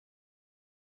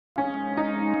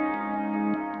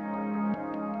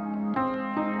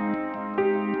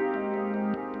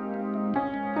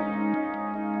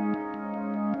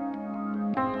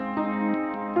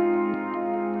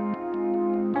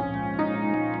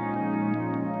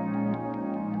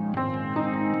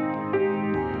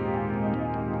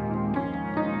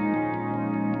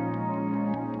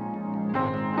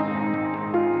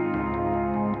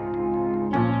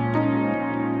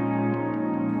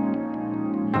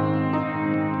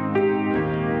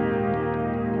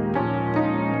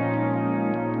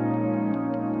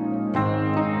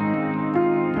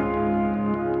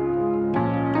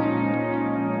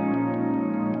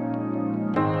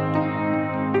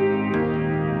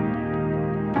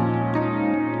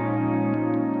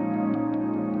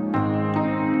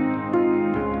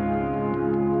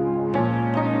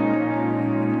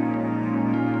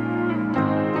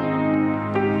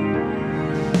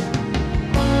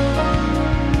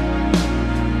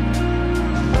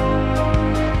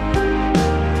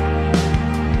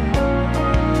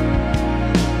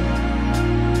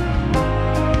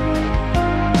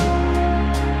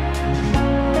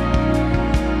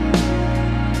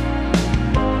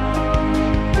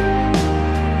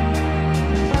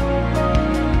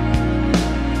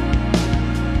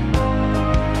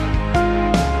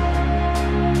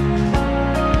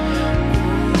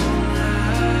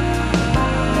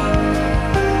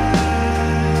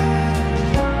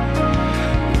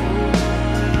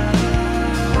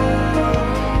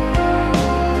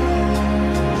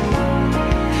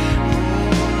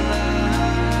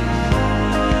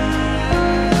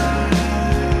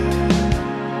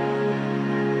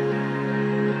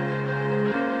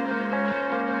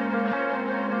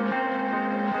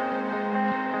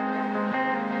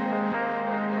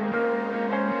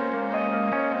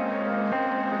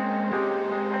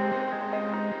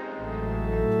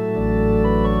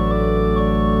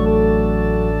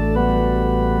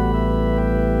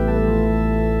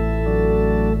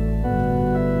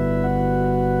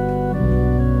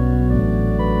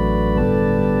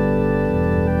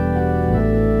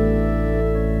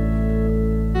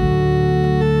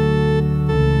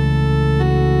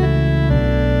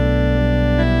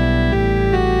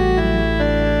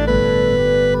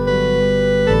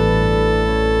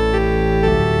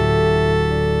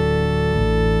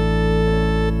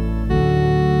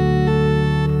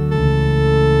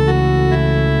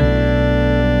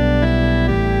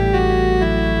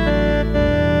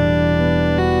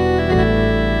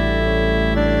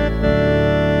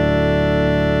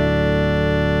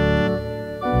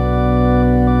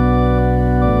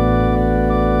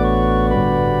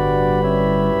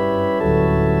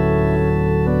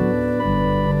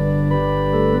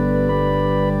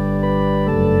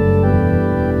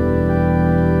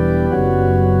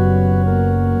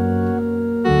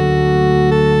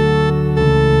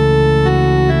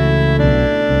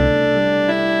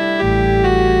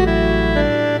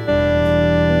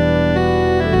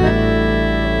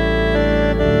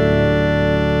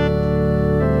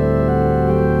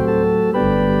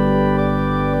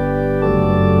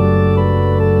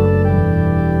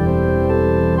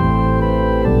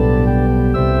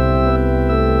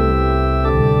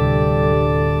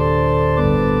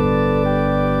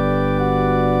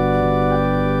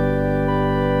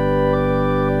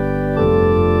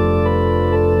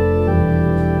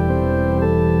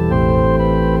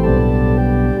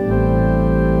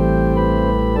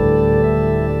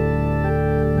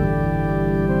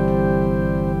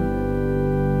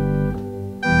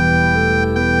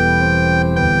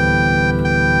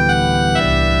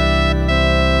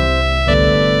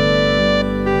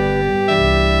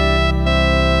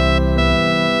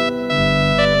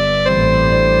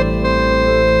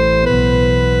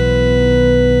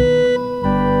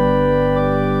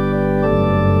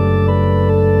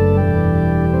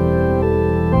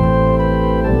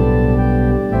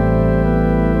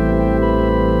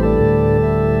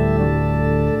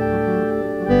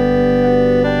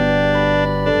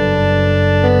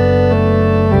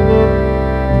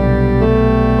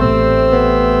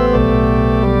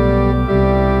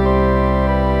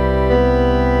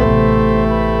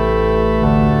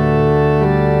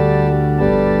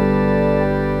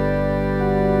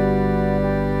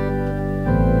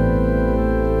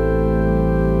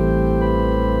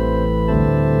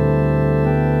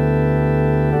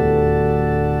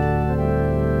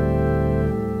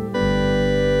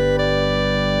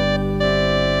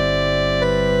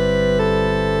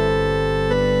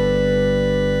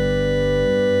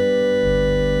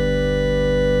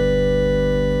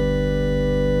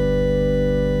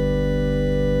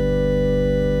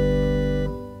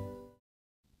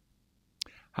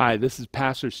Hi, this is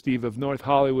Pastor Steve of North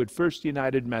Hollywood First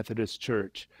United Methodist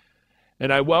Church,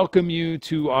 and I welcome you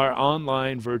to our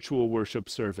online virtual worship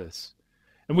service.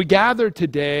 And we gather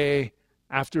today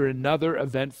after another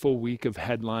eventful week of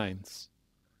headlines.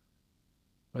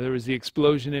 Whether it was the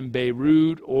explosion in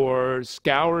Beirut or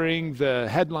scouring the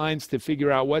headlines to figure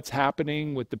out what's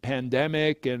happening with the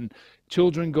pandemic and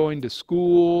children going to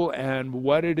school and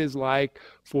what it is like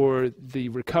for the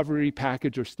recovery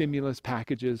package or stimulus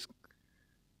packages.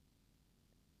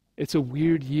 It's a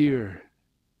weird year,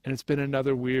 and it's been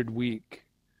another weird week.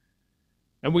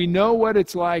 And we know what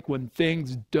it's like when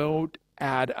things don't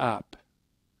add up.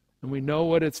 And we know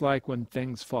what it's like when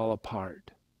things fall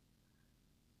apart.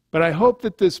 But I hope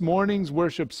that this morning's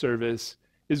worship service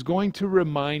is going to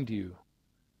remind you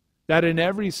that in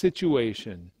every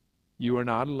situation, you are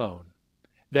not alone,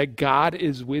 that God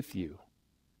is with you,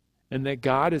 and that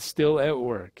God is still at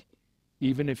work,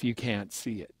 even if you can't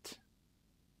see it.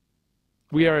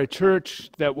 We are a church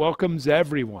that welcomes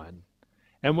everyone.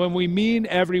 And when we mean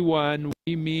everyone,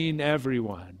 we mean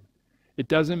everyone. It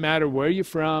doesn't matter where you're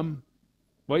from,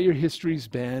 what your history's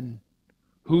been,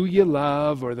 who you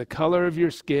love, or the color of your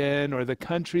skin, or the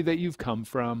country that you've come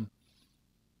from.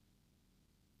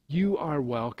 You are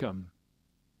welcome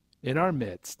in our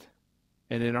midst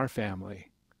and in our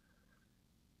family.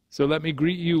 So let me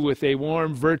greet you with a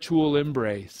warm virtual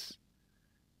embrace.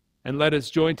 And let us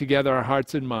join together our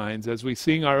hearts and minds as we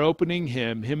sing our opening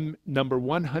hymn, hymn number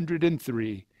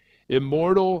 103,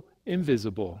 Immortal,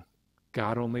 Invisible,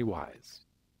 God Only Wise.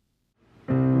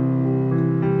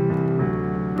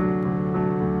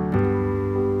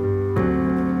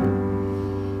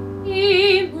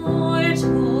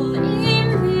 Immortal,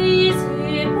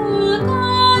 invisible,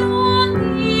 God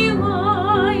only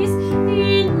wise,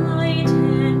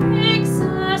 enlightened,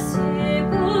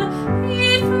 accessible,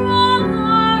 hid from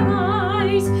our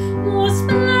eyes, most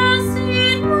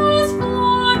blessed, most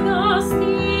glorious,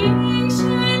 the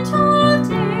ancient of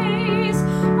days,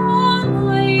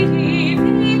 almighty,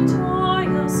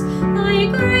 victorious, thy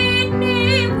great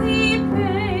name we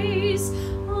praise,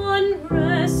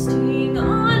 unresting,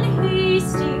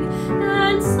 unhasting,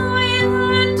 and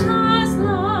silent as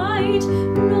light,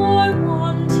 nor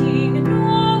wanting,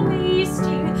 nor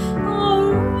wasting, thou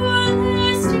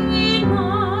rulest in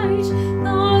might,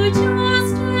 thou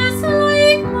justice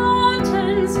like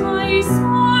mountains rise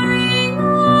soaring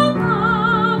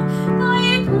above, thy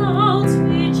clouds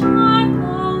which are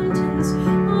fountains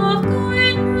of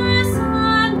goodness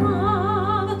and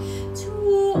love, to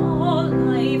all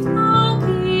life thou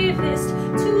givest,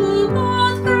 to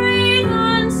both great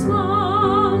and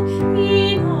small,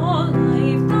 in all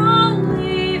life thou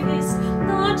livest,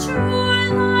 the true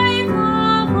life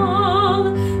of all.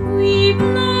 We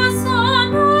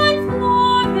blossom and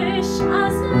flourish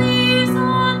as leaves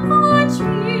on the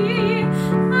tree,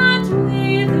 and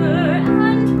wither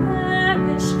and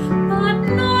perish, but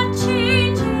not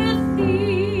changeth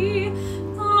thee.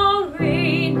 Thou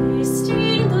reignest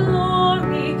in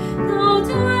glory, thou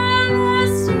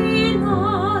dwellest in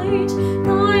light,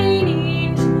 thine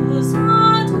angels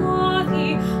adore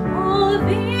thee, all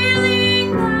veiling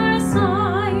their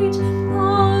sight.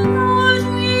 All Lord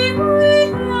we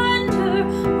would render,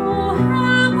 oh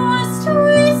help us to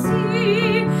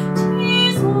see,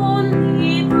 'tis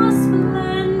only the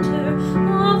splendor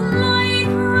of light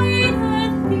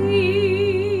hideth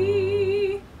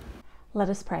thee. Let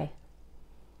us pray.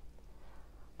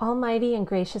 Almighty and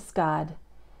gracious God,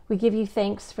 we give you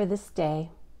thanks for this day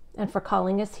and for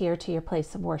calling us here to your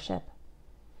place of worship.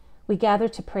 We gather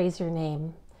to praise your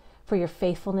name, for your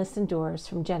faithfulness endures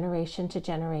from generation to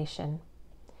generation.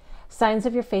 Signs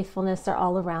of your faithfulness are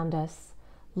all around us: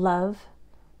 love,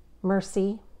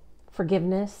 mercy,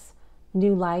 forgiveness,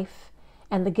 new life,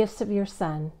 and the gifts of your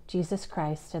Son, Jesus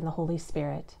Christ, and the Holy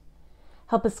Spirit.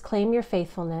 Help us claim your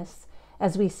faithfulness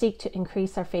as we seek to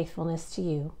increase our faithfulness to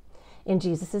you. In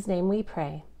Jesus' name we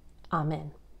pray.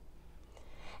 Amen.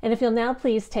 And if you'll now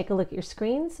please take a look at your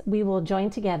screens, we will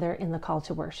join together in the call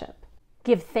to worship.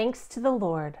 Give thanks to the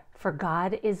Lord, for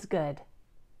God is good.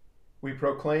 We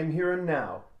proclaim here and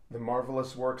now the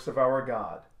marvelous works of our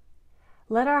God.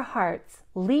 Let our hearts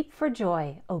leap for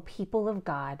joy, O people of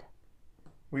God.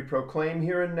 We proclaim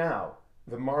here and now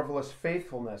the marvelous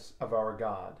faithfulness of our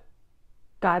God.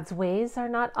 God's ways are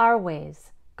not our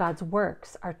ways. God's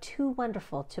works are too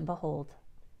wonderful to behold.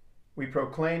 We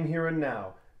proclaim here and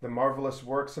now the marvelous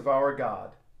works of our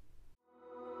God.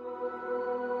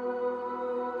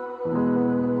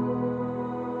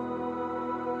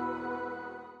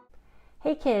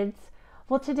 Hey kids,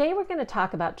 well today we're going to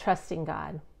talk about trusting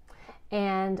God.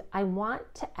 And I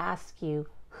want to ask you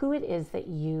who it is that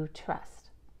you trust.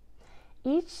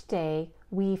 Each day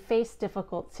we face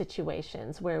difficult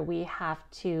situations where we have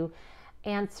to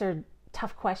answer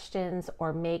tough questions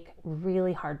or make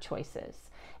really hard choices.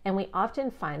 And we often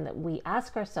find that we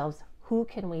ask ourselves, who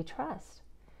can we trust?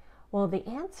 Well, the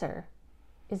answer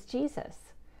is Jesus.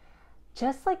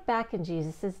 Just like back in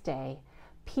Jesus' day,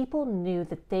 people knew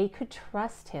that they could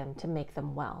trust him to make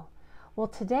them well. Well,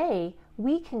 today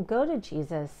we can go to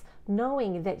Jesus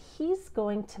knowing that he's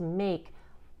going to make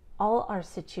all our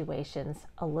situations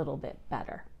a little bit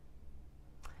better.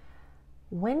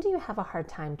 When do you have a hard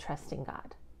time trusting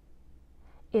God?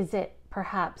 Is it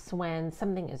perhaps when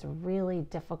something is really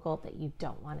difficult that you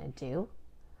don't want to do?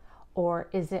 Or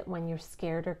is it when you're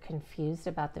scared or confused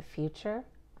about the future?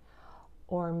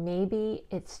 Or maybe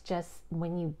it's just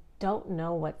when you don't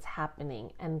know what's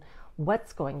happening and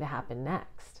what's going to happen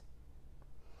next.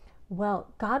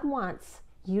 Well, God wants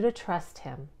you to trust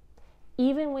him,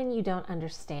 even when you don't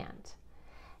understand.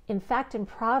 In fact, in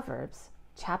Proverbs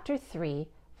chapter 3,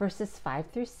 verses 5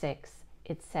 through 6,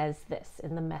 it says this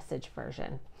in the Message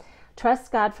version.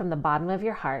 Trust God from the bottom of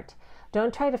your heart.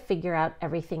 Don't try to figure out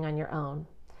everything on your own.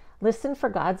 Listen for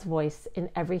God's voice in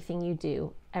everything you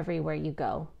do, everywhere you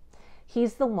go.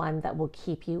 He's the one that will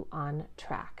keep you on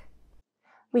track.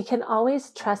 We can always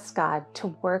trust God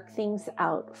to work things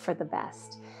out for the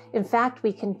best. In fact,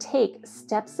 we can take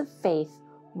steps of faith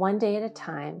one day at a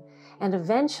time, and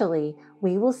eventually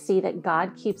we will see that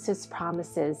God keeps his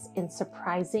promises in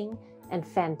surprising and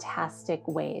fantastic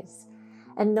ways.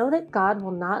 And know that God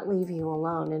will not leave you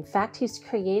alone. In fact, he's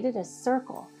created a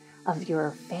circle of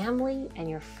your family and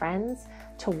your friends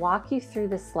to walk you through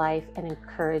this life and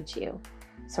encourage you.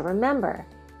 So remember,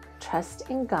 trust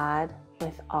in God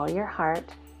with all your heart,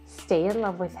 stay in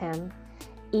love with him,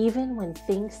 even when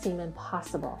things seem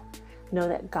impossible. Know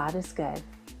that God is good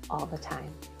all the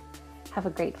time. Have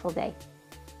a grateful day.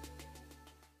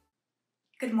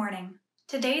 Good morning.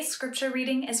 Today's scripture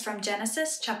reading is from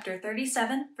Genesis chapter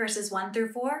 37, verses 1 through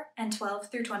 4 and 12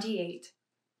 through 28.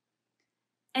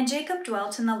 And Jacob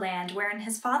dwelt in the land wherein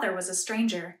his father was a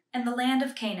stranger, in the land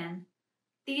of Canaan.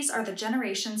 These are the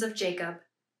generations of Jacob.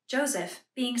 Joseph,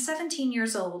 being 17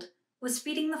 years old, was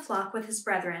feeding the flock with his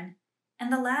brethren,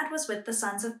 and the lad was with the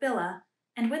sons of Bilhah,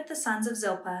 and with the sons of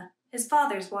Zilpah, his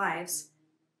father's wives.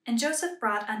 And Joseph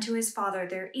brought unto his father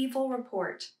their evil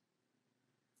report.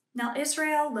 Now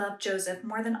Israel loved Joseph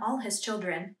more than all his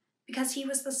children, because he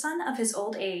was the son of his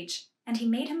old age, and he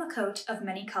made him a coat of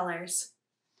many colors.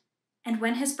 And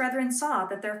when his brethren saw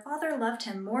that their father loved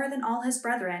him more than all his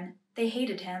brethren, they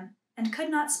hated him, and could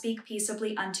not speak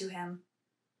peaceably unto him.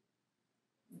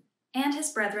 And his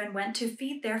brethren went to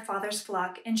feed their father's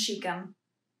flock in Shechem.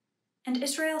 And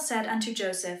Israel said unto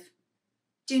Joseph,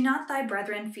 Do not thy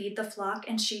brethren feed the flock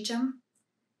in Shechem?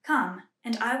 Come,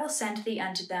 and I will send thee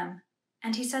unto them.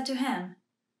 And he said to him,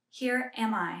 Here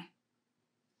am I.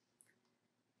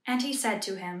 And he said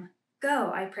to him,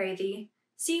 Go, I pray thee,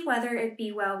 see whether it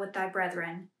be well with thy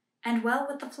brethren, and well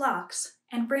with the flocks,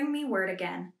 and bring me word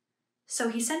again. So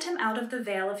he sent him out of the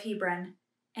vale of Hebron,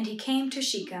 and he came to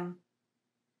Shechem.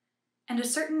 And a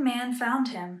certain man found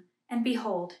him, and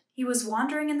behold, he was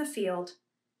wandering in the field.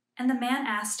 And the man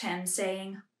asked him,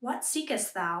 saying, What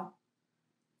seekest thou?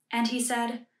 And he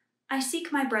said, I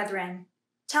seek my brethren.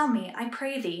 Tell me, I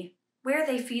pray thee, where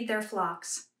they feed their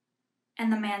flocks.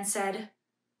 And the man said,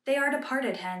 They are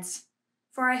departed hence,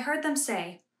 for I heard them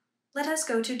say, Let us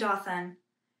go to Dothan.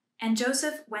 And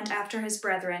Joseph went after his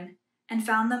brethren, and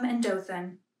found them in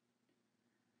Dothan.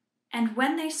 And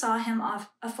when they saw him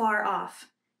afar off,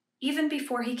 even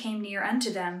before he came near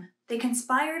unto them, they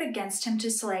conspired against him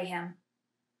to slay him.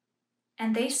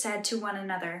 And they said to one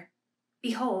another,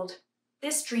 Behold,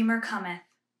 this dreamer cometh.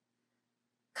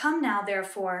 Come now,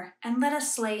 therefore, and let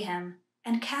us slay him,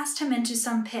 and cast him into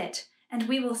some pit, and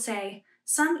we will say,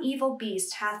 Some evil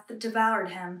beast hath devoured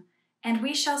him, and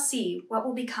we shall see what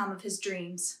will become of his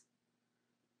dreams.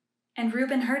 And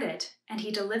Reuben heard it, and he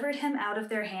delivered him out of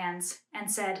their hands, and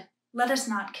said, Let us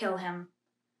not kill him.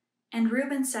 And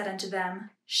Reuben said unto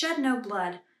them, Shed no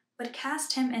blood, but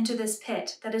cast him into this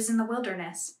pit that is in the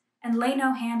wilderness, and lay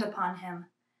no hand upon him,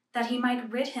 that he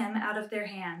might rid him out of their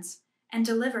hands, and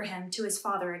deliver him to his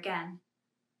father again.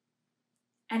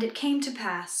 And it came to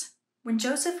pass, when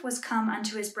Joseph was come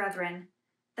unto his brethren,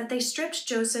 that they stripped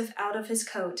Joseph out of his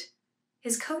coat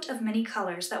of many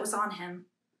colors that was on him.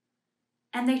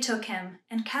 And they took him,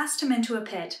 and cast him into a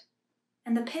pit,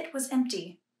 and the pit was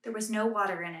empty, there was no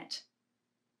water in it.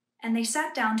 And they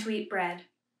sat down to eat bread,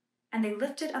 and they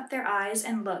lifted up their eyes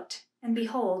and looked, and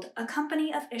behold, a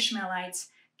company of Ishmaelites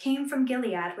came from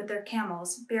Gilead with their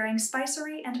camels, bearing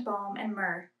spicery and balm and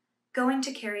myrrh, going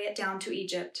to carry it down to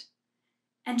Egypt.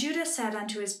 And Judah said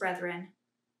unto his brethren,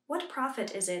 What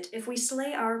profit is it if we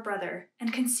slay our brother,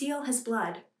 and conceal his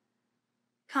blood?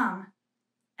 Come,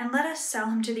 and let us sell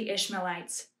him to the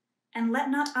Ishmaelites, and let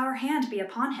not our hand be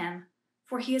upon him,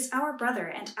 for he is our brother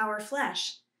and our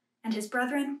flesh. And his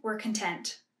brethren were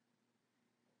content.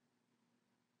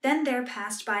 Then there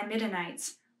passed by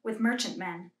Midianites with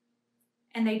merchantmen,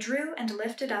 and they drew and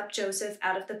lifted up Joseph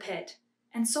out of the pit,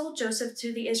 and sold Joseph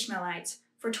to the Ishmaelites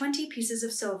for 20 pieces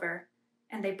of silver,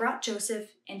 and they brought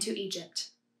Joseph into Egypt.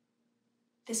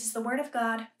 This is the word of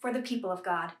God for the people of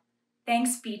God.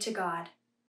 Thanks be to God.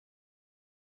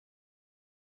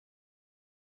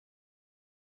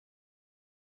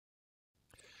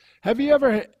 Have you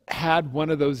ever had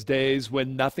one of those days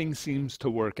when nothing seems to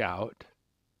work out?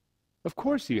 Of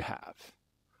course you have.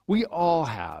 We all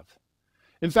have.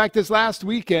 In fact, this last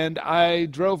weekend, I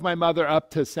drove my mother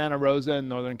up to Santa Rosa in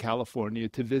Northern California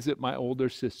to visit my older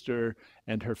sister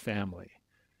and her family.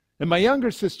 And my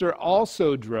younger sister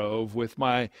also drove with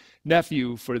my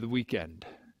nephew for the weekend.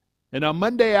 And on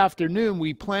Monday afternoon,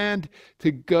 we planned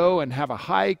to go and have a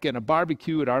hike and a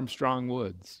barbecue at Armstrong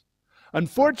Woods.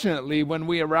 Unfortunately, when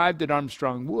we arrived at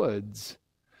Armstrong Woods,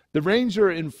 the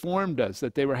ranger informed us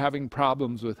that they were having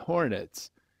problems with hornets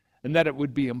and that it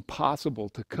would be impossible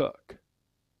to cook.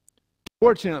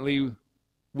 Fortunately,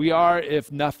 we are,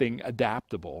 if nothing,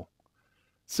 adaptable.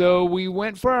 So we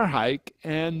went for our hike,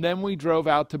 and then we drove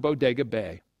out to Bodega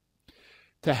Bay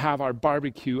to have our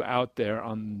barbecue out there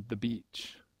on the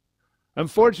beach.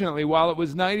 Unfortunately, while it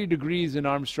was 90 degrees in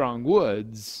Armstrong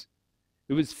Woods,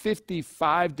 it was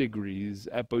 55 degrees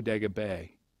at Bodega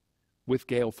Bay with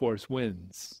gale force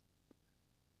winds.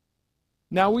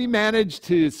 Now, we managed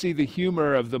to see the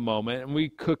humor of the moment, and we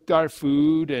cooked our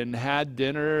food and had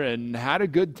dinner and had a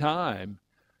good time.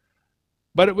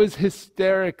 But it was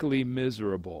hysterically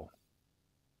miserable.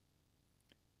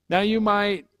 Now, you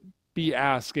might be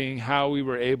asking how we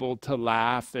were able to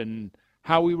laugh and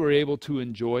how we were able to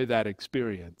enjoy that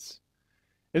experience.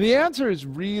 And the answer is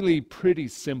really pretty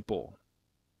simple.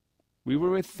 We were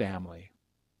with family.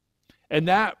 And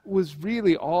that was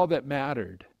really all that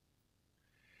mattered.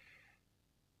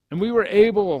 And we were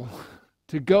able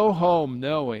to go home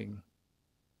knowing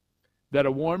that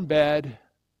a warm bed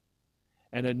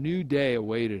and a new day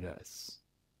awaited us.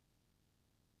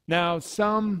 Now,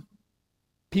 some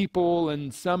people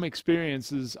and some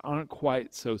experiences aren't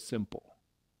quite so simple.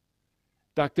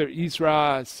 Dr.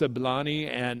 Isra Sablani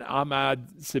and Ahmad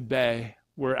Sibeh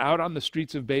were out on the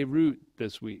streets of Beirut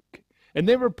this week, and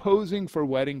they were posing for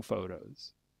wedding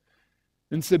photos.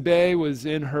 And Sibeh was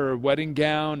in her wedding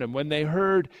gown, and when they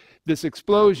heard this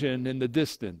explosion in the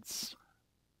distance,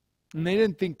 and they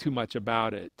didn't think too much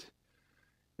about it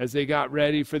as they got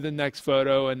ready for the next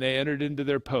photo and they entered into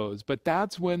their pose. But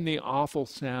that's when the awful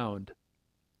sound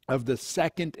of the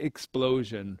second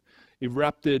explosion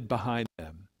erupted behind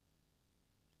them.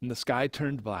 And the sky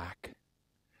turned black.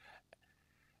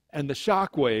 And the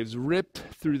shock waves ripped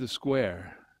through the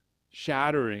square,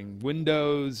 shattering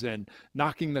windows and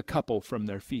knocking the couple from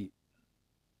their feet.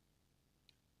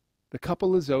 The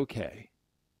couple is okay.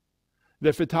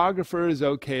 The photographer is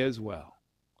okay as well.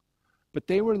 But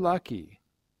they were lucky.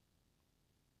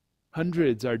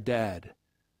 Hundreds are dead.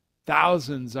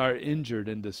 Thousands are injured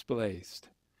and displaced.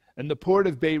 And the port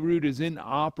of Beirut is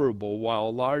inoperable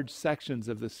while large sections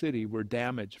of the city were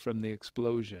damaged from the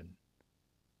explosion.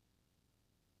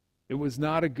 It was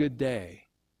not a good day.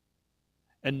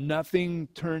 And nothing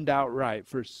turned out right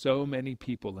for so many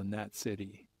people in that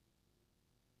city.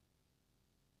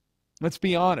 Let's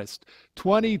be honest.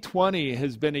 2020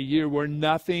 has been a year where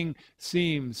nothing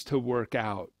seems to work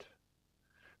out.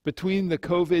 Between the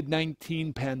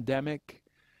COVID-19 pandemic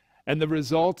and the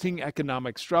resulting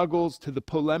economic struggles to the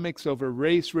polemics over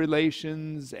race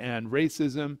relations and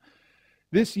racism,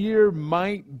 this year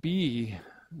might be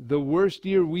the worst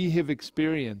year we have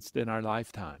experienced in our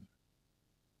lifetime.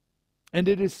 And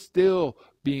it is still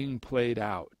being played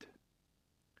out.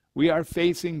 We are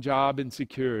facing job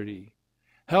insecurity,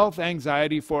 health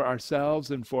anxiety for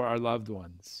ourselves and for our loved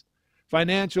ones,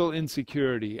 financial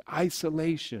insecurity,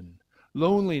 isolation,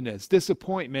 loneliness,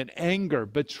 disappointment, anger,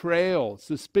 betrayal,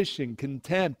 suspicion,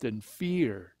 contempt, and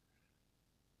fear.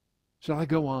 Shall I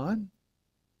go on?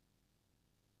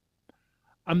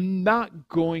 I'm not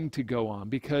going to go on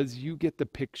because you get the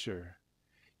picture.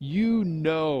 You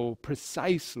know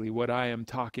precisely what I am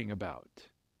talking about.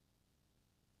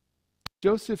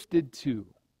 Joseph did too.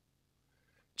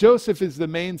 Joseph is the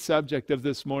main subject of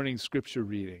this morning's scripture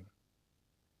reading.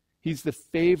 He's the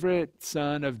favorite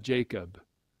son of Jacob,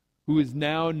 who is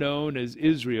now known as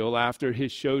Israel after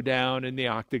his showdown in the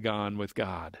octagon with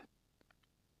God.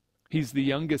 He's the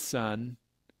youngest son,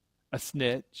 a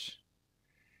snitch.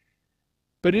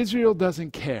 But Israel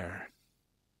doesn't care.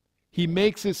 He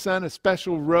makes his son a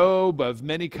special robe of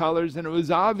many colors, and it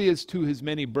was obvious to his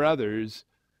many brothers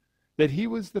that he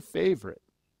was the favorite.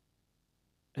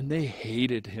 And they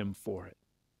hated him for it.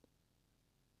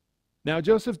 Now,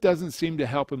 Joseph doesn't seem to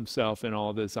help himself in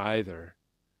all this either.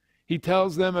 He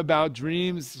tells them about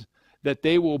dreams that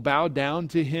they will bow down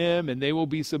to him and they will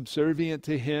be subservient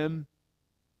to him.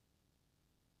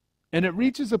 And it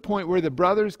reaches a point where the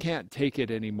brothers can't take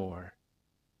it anymore.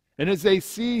 And as they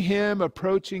see him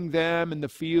approaching them in the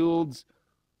fields,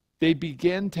 they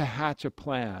begin to hatch a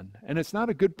plan. And it's not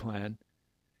a good plan.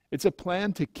 It's a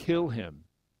plan to kill him.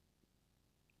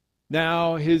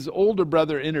 Now, his older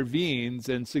brother intervenes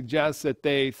and suggests that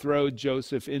they throw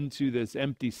Joseph into this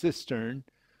empty cistern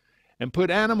and put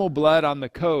animal blood on the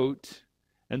coat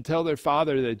and tell their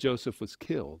father that Joseph was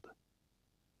killed.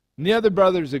 And the other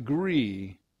brothers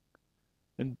agree.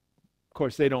 And of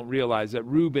course, they don't realize that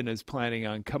Reuben is planning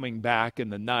on coming back in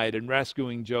the night and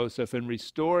rescuing Joseph and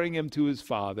restoring him to his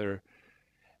father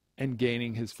and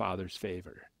gaining his father's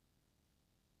favor.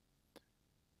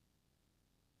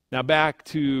 Now back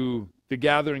to the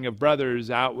gathering of brothers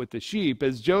out with the sheep.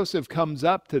 As Joseph comes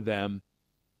up to them,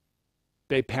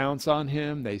 they pounce on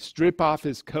him, they strip off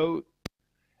his coat,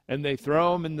 and they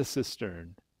throw him in the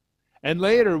cistern. And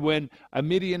later, when a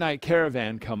Midianite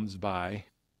caravan comes by,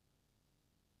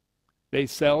 they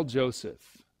sell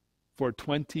Joseph for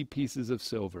 20 pieces of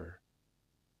silver.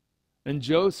 And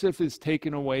Joseph is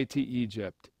taken away to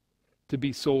Egypt to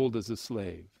be sold as a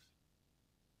slave.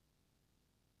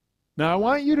 Now, I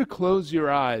want you to close your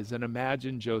eyes and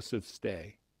imagine Joseph's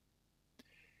day.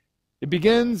 It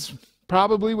begins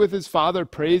probably with his father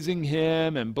praising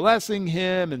him and blessing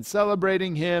him and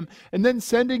celebrating him, and then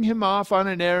sending him off on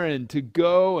an errand to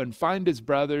go and find his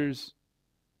brothers.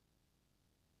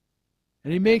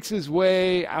 And he makes his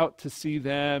way out to see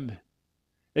them.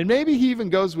 And maybe he even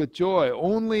goes with joy,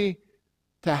 only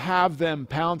to have them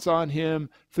pounce on him,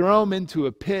 throw him into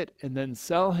a pit, and then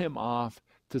sell him off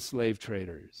to slave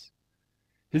traders.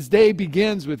 His day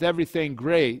begins with everything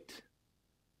great,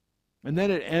 and then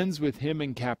it ends with him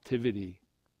in captivity,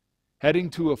 heading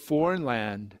to a foreign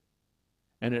land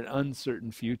and an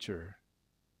uncertain future,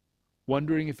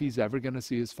 wondering if he's ever going to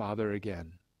see his father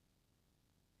again.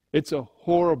 It's a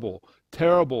horrible,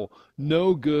 terrible,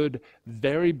 no good,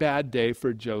 very bad day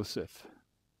for Joseph.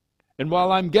 And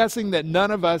while I'm guessing that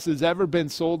none of us has ever been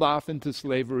sold off into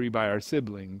slavery by our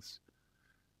siblings,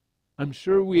 I'm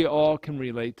sure we all can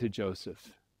relate to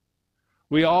Joseph.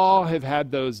 We all have had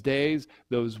those days,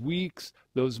 those weeks,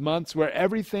 those months where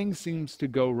everything seems to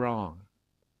go wrong.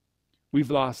 We've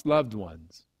lost loved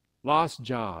ones, lost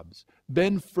jobs,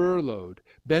 been furloughed,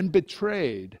 been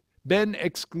betrayed, been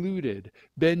excluded,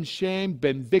 been shamed,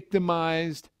 been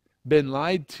victimized, been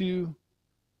lied to,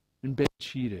 and been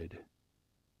cheated.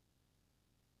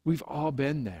 We've all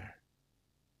been there.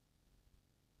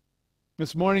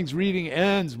 This morning's reading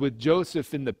ends with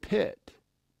Joseph in the pit.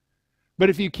 But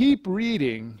if you keep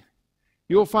reading,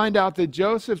 you'll find out that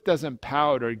Joseph doesn't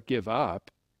pout or give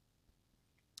up.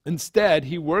 Instead,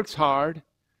 he works hard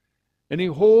and he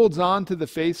holds on to the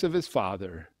face of his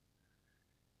father.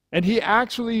 And he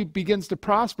actually begins to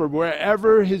prosper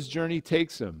wherever his journey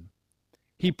takes him.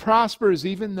 He prospers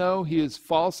even though he is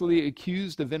falsely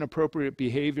accused of inappropriate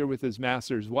behavior with his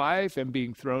master's wife and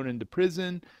being thrown into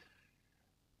prison.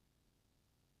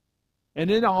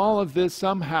 And in all of this,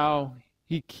 somehow,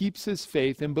 he keeps his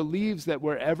faith and believes that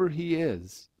wherever he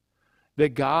is,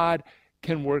 that God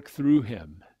can work through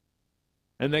him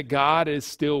and that God is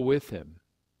still with him.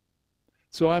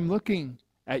 So I'm looking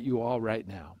at you all right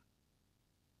now.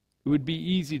 It would be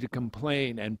easy to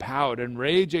complain and pout and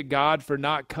rage at God for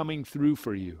not coming through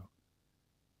for you.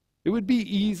 It would be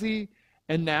easy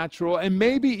and natural and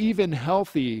maybe even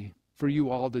healthy for you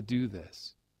all to do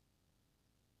this.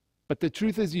 But the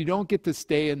truth is, you don't get to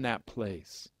stay in that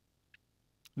place.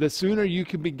 The sooner you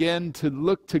can begin to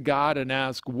look to God and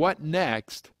ask, what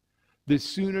next? The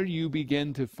sooner you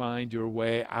begin to find your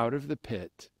way out of the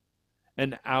pit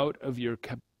and out of your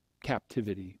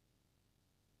captivity.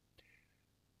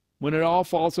 When it all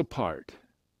falls apart,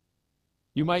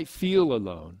 you might feel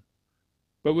alone.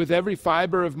 But with every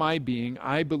fiber of my being,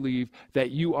 I believe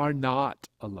that you are not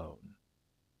alone.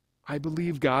 I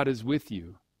believe God is with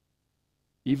you,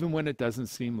 even when it doesn't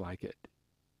seem like it.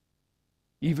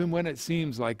 Even when it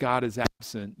seems like God is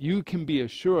absent, you can be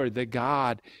assured that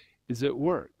God is at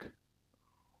work.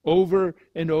 Over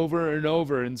and over and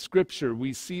over in Scripture,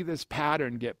 we see this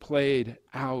pattern get played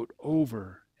out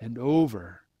over and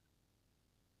over.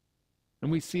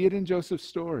 And we see it in Joseph's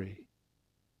story.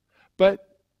 But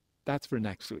that's for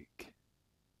next week.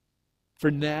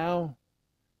 For now,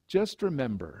 just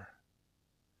remember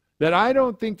that I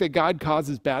don't think that God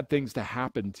causes bad things to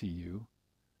happen to you.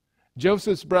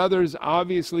 Joseph's brothers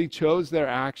obviously chose their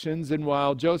actions, and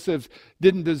while Joseph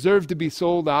didn't deserve to be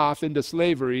sold off into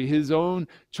slavery, his own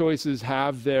choices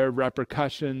have their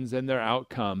repercussions and their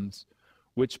outcomes,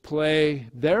 which play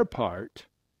their part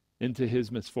into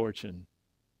his misfortune.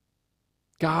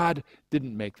 God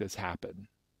didn't make this happen.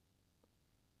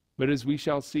 But as we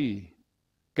shall see,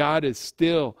 God is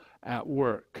still at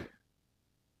work,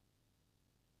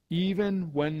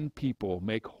 even when people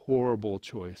make horrible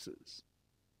choices.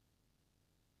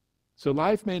 So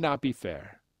life may not be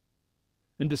fair.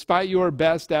 And despite your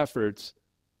best efforts,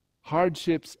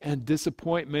 hardships and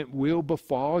disappointment will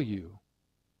befall you.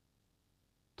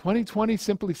 2020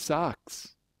 simply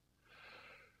sucks.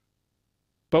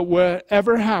 But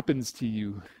whatever happens to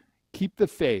you, keep the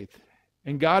faith.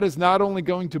 And God is not only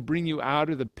going to bring you out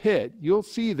of the pit, you'll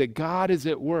see that God is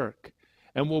at work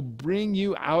and will bring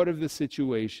you out of the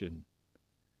situation,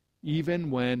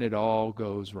 even when it all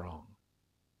goes wrong.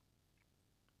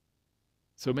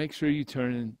 So make sure you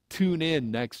tune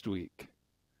in next week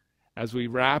as we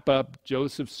wrap up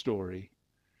Joseph's story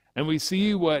and we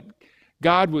see what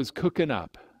God was cooking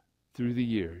up through the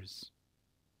years.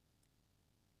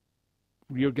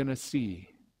 You're going to see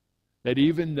that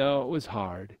even though it was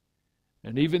hard,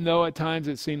 and even though at times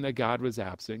it seemed that God was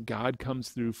absent, God comes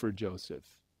through for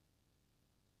Joseph.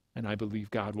 And I believe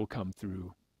God will come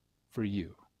through for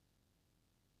you.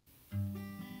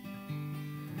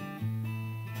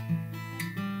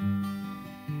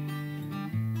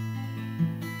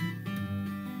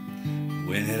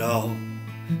 When it all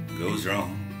goes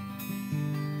wrong,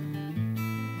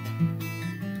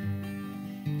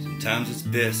 sometimes it's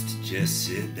best to just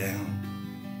sit down.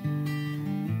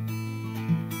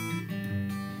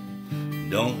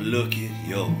 Don't look at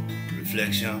your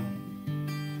reflection.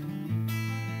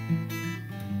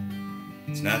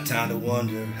 It's not time to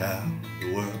wonder how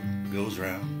the world goes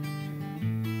round.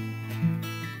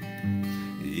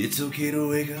 It's okay to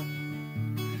wake up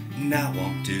and not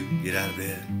want to get out of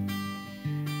bed.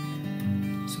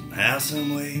 Somehow,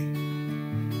 some way,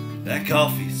 that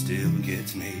coffee still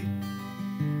gets made.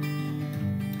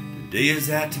 The day is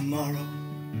that tomorrow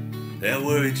that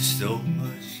worried you so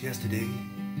much yesterday.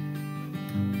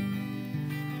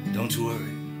 Don't you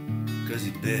worry, 'cause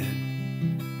your bed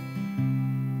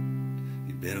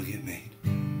will get made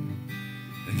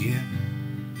again.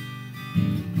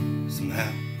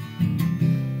 Somehow,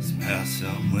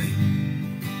 some way.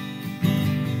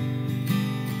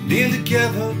 Being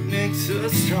together makes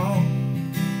us strong.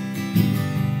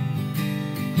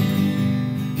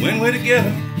 When we're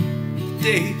together, the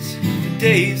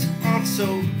days aren't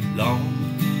so long.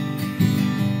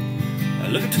 I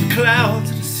look up to the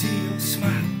clouds to see your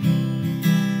smile.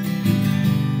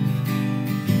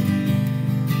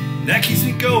 That keeps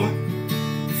me going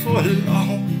for a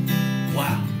long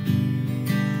while.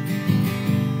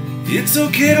 It's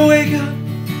okay to wake up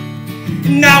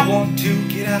and not want to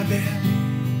get out of bed.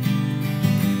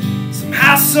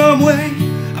 Somehow, some way,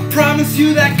 I promise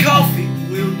you that coffee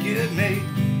will get made.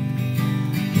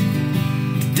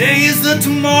 Today is the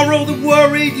tomorrow that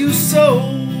worried you so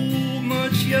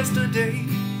much yesterday.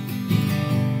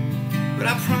 But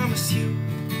I promise you,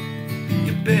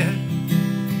 your bed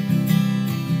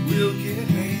will get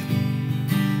made.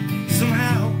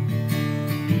 Somehow,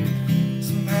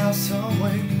 some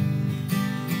way.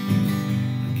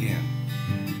 Again.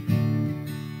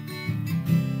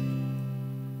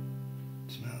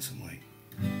 Somehow, some way.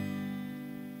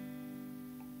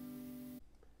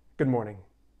 Good morning.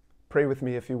 Pray with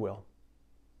me if you will.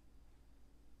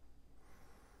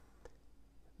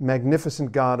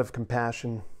 Magnificent God of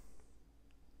compassion,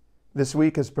 this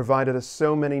week has provided us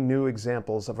so many new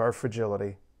examples of our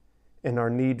fragility and our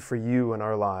need for you in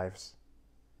our lives.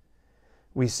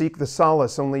 We seek the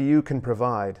solace only you can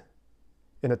provide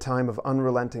in a time of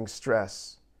unrelenting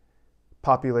stress,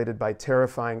 populated by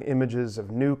terrifying images of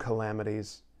new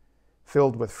calamities,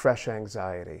 filled with fresh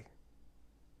anxiety.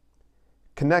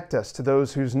 Connect us to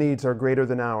those whose needs are greater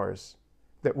than ours,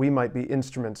 that we might be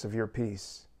instruments of your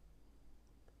peace.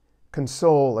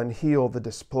 Console and heal the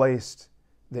displaced,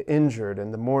 the injured,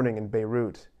 and the mourning in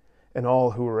Beirut, and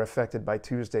all who were affected by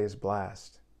Tuesday's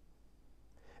blast.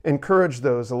 Encourage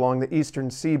those along the eastern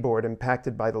seaboard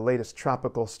impacted by the latest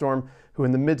tropical storm who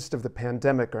in the midst of the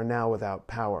pandemic are now without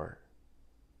power.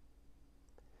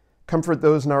 Comfort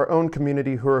those in our own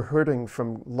community who are hurting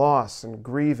from loss and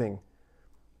grieving,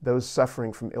 those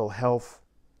suffering from ill health,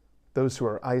 those who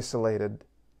are isolated,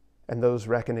 and those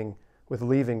reckoning with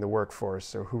leaving the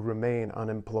workforce or who remain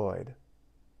unemployed.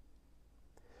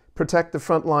 Protect the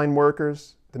frontline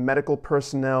workers, the medical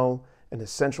personnel, and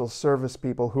essential service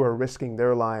people who are risking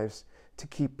their lives to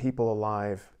keep people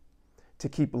alive, to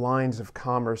keep lines of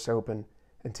commerce open,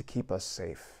 and to keep us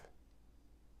safe.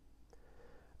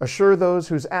 Assure those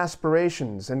whose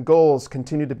aspirations and goals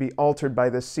continue to be altered by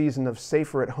this season of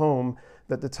safer at home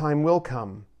that the time will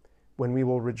come when we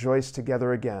will rejoice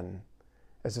together again.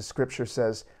 As the scripture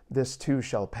says, this too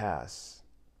shall pass.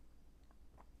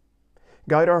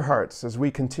 Guide our hearts as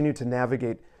we continue to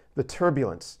navigate the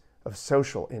turbulence of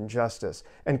social injustice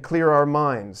and clear our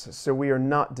minds so we are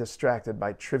not distracted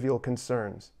by trivial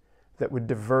concerns that would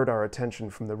divert our attention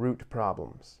from the root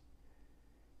problems.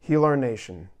 Heal our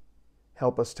nation.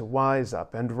 Help us to wise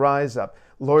up and rise up.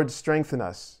 Lord, strengthen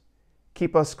us.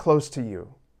 Keep us close to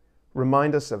you.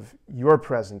 Remind us of your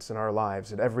presence in our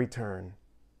lives at every turn.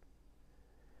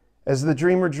 As the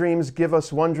dreamer dreams, give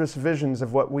us wondrous visions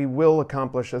of what we will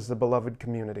accomplish as the beloved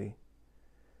community.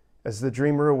 As the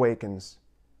dreamer awakens,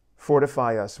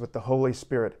 fortify us with the Holy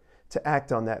Spirit to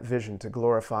act on that vision to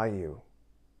glorify you.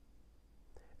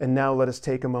 And now let us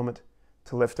take a moment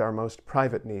to lift our most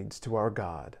private needs to our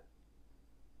God.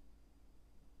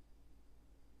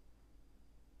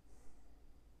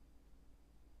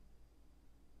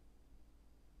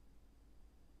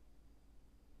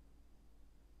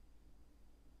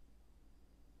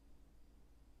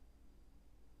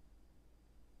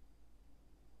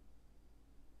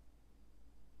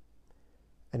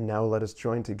 And now let us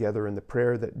join together in the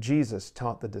prayer that Jesus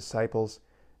taught the disciples,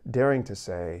 daring to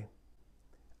say,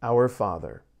 Our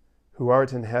Father, who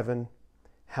art in heaven,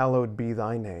 hallowed be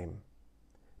thy name.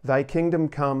 Thy kingdom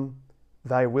come,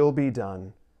 thy will be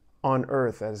done, on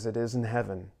earth as it is in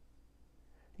heaven.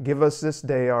 Give us this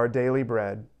day our daily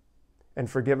bread, and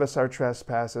forgive us our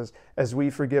trespasses as we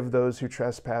forgive those who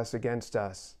trespass against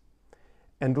us.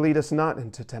 And lead us not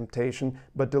into temptation,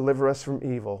 but deliver us from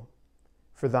evil.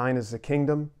 For thine is the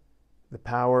kingdom, the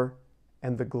power,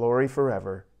 and the glory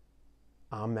forever.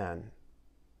 Amen.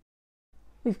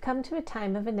 We've come to a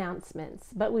time of announcements,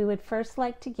 but we would first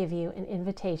like to give you an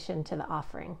invitation to the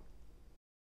offering.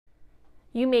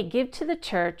 You may give to the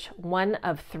church one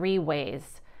of three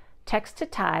ways. Text to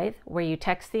tithe, where you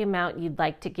text the amount you'd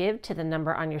like to give to the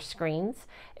number on your screens.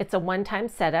 It's a one-time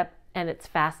setup, and it's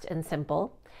fast and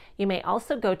simple. You may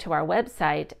also go to our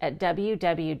website at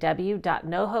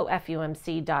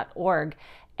www.NoHoFUMC.org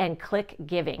and click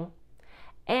Giving.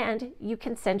 And you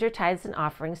can send your tithes and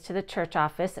offerings to the church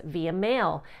office via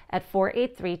mail at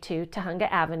 4832 Tujunga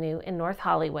Avenue in North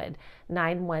Hollywood,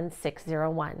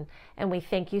 91601. And we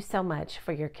thank you so much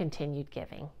for your continued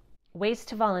giving. Ways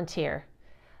to volunteer.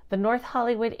 The North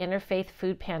Hollywood Interfaith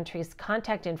Food Pantry's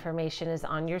contact information is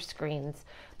on your screens.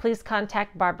 Please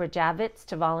contact Barbara Javits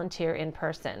to volunteer in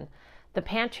person. The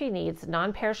pantry needs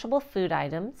non-perishable food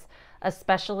items,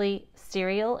 especially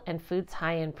cereal and foods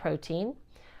high in protein,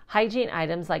 hygiene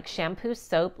items like shampoo,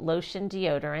 soap, lotion,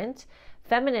 deodorant,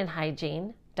 feminine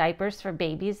hygiene, diapers for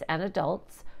babies and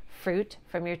adults, fruit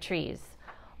from your trees.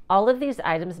 All of these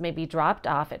items may be dropped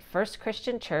off at First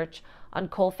Christian Church on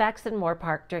Colfax and Moore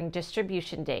Park during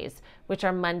distribution days, which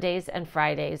are Mondays and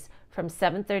Fridays from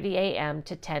 7:30 a.m.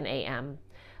 to 10 a.m.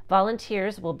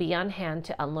 Volunteers will be on hand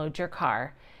to unload your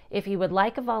car. If you would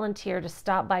like a volunteer to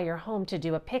stop by your home to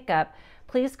do a pickup,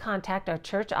 please contact our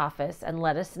church office and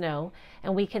let us know,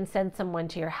 and we can send someone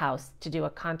to your house to do a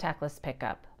contactless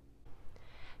pickup.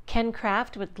 Ken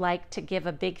Kraft would like to give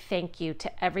a big thank you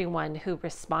to everyone who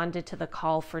responded to the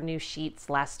call for new sheets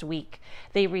last week.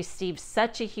 They received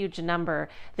such a huge number,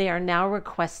 they are now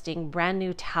requesting brand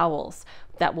new towels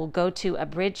that will go to a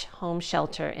Bridge Home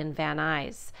Shelter in Van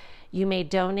Nuys. You may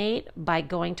donate by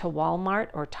going to Walmart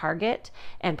or Target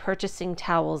and purchasing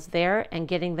towels there and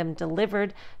getting them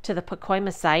delivered to the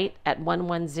Pacoima site at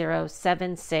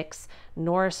 11076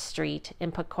 Norris Street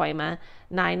in Pacoima,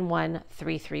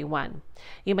 91331.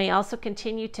 You may also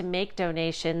continue to make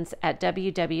donations at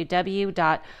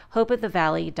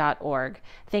www.hopeofthevalley.org.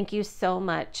 Thank you so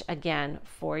much again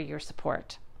for your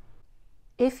support.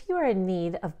 If you are in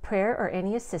need of prayer or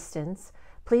any assistance,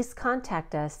 please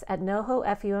contact us at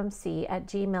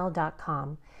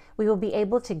nohofumc@gmail.com. We will be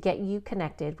able to get you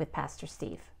connected with Pastor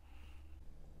Steve.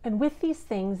 And with these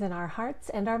things in our hearts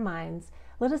and our minds,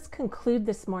 let us conclude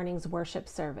this morning's worship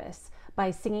service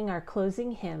by singing our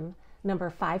closing hymn, number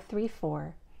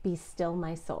 534, Be Still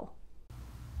My Soul.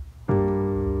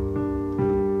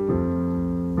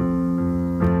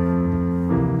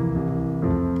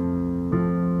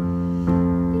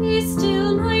 Be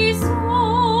still my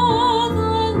soul,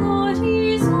 the Lord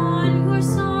is on your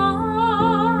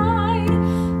side.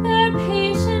 Bear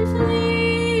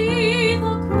patiently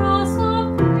the cross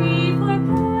of grief or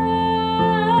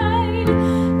pain.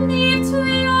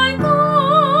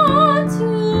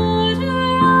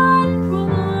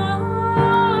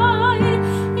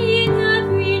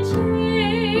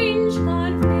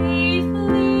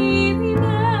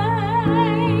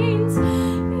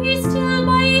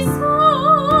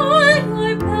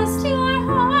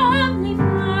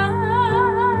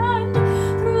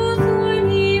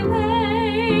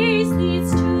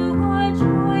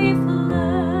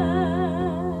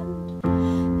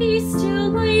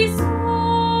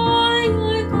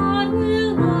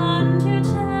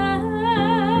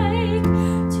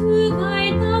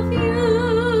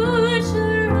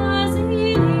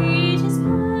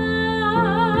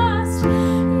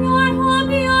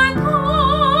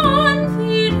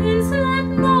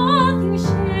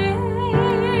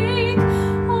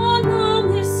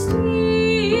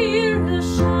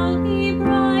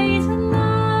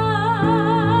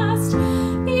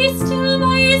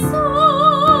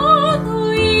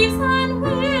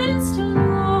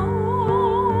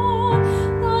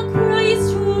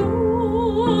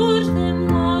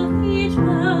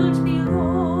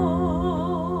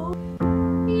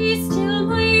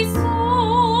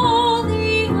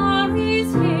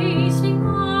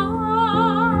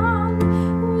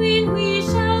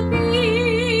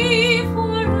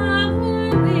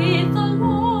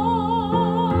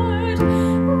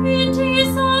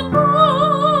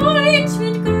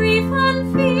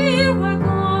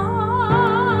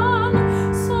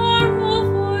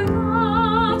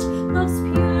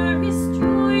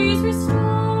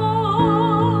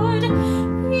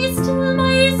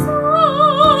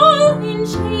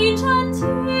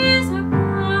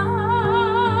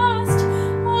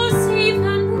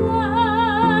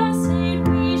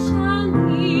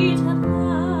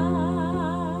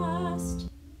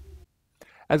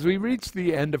 As we reach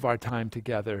the end of our time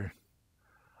together,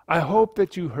 I hope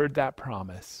that you heard that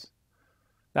promise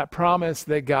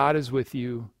that God is with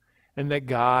you and that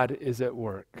God is at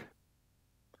work.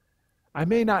 I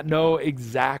may not know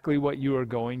exactly what you are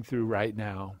going through right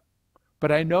now,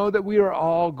 but I know that we are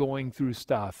all going through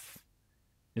stuff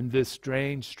in this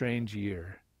strange, strange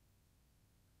year.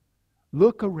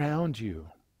 Look around you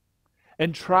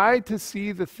and try to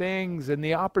see the things and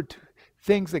the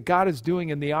things that God is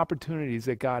doing and the opportunities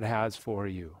that God has for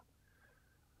you.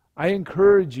 I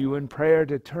encourage you in prayer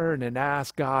to turn and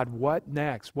ask God, what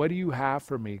next? What do you have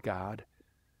for me, God?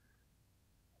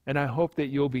 And I hope that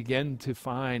you'll begin to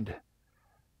find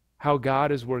how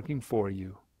God is working for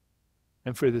you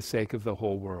and for the sake of the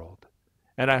whole world.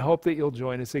 And I hope that you'll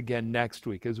join us again next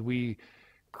week as we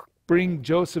bring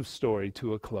Joseph's story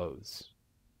to a close.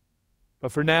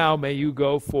 But for now, may you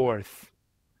go forth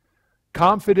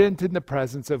confident in the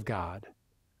presence of God,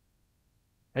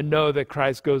 and know that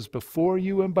Christ goes before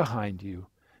you and behind you,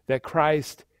 that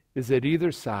Christ is at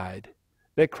either side,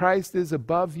 that Christ is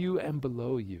above you and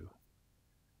below you,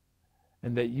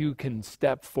 and that you can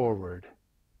step forward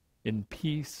in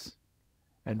peace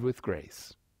and with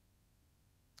grace.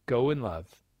 Go in love.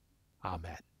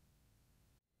 Amen.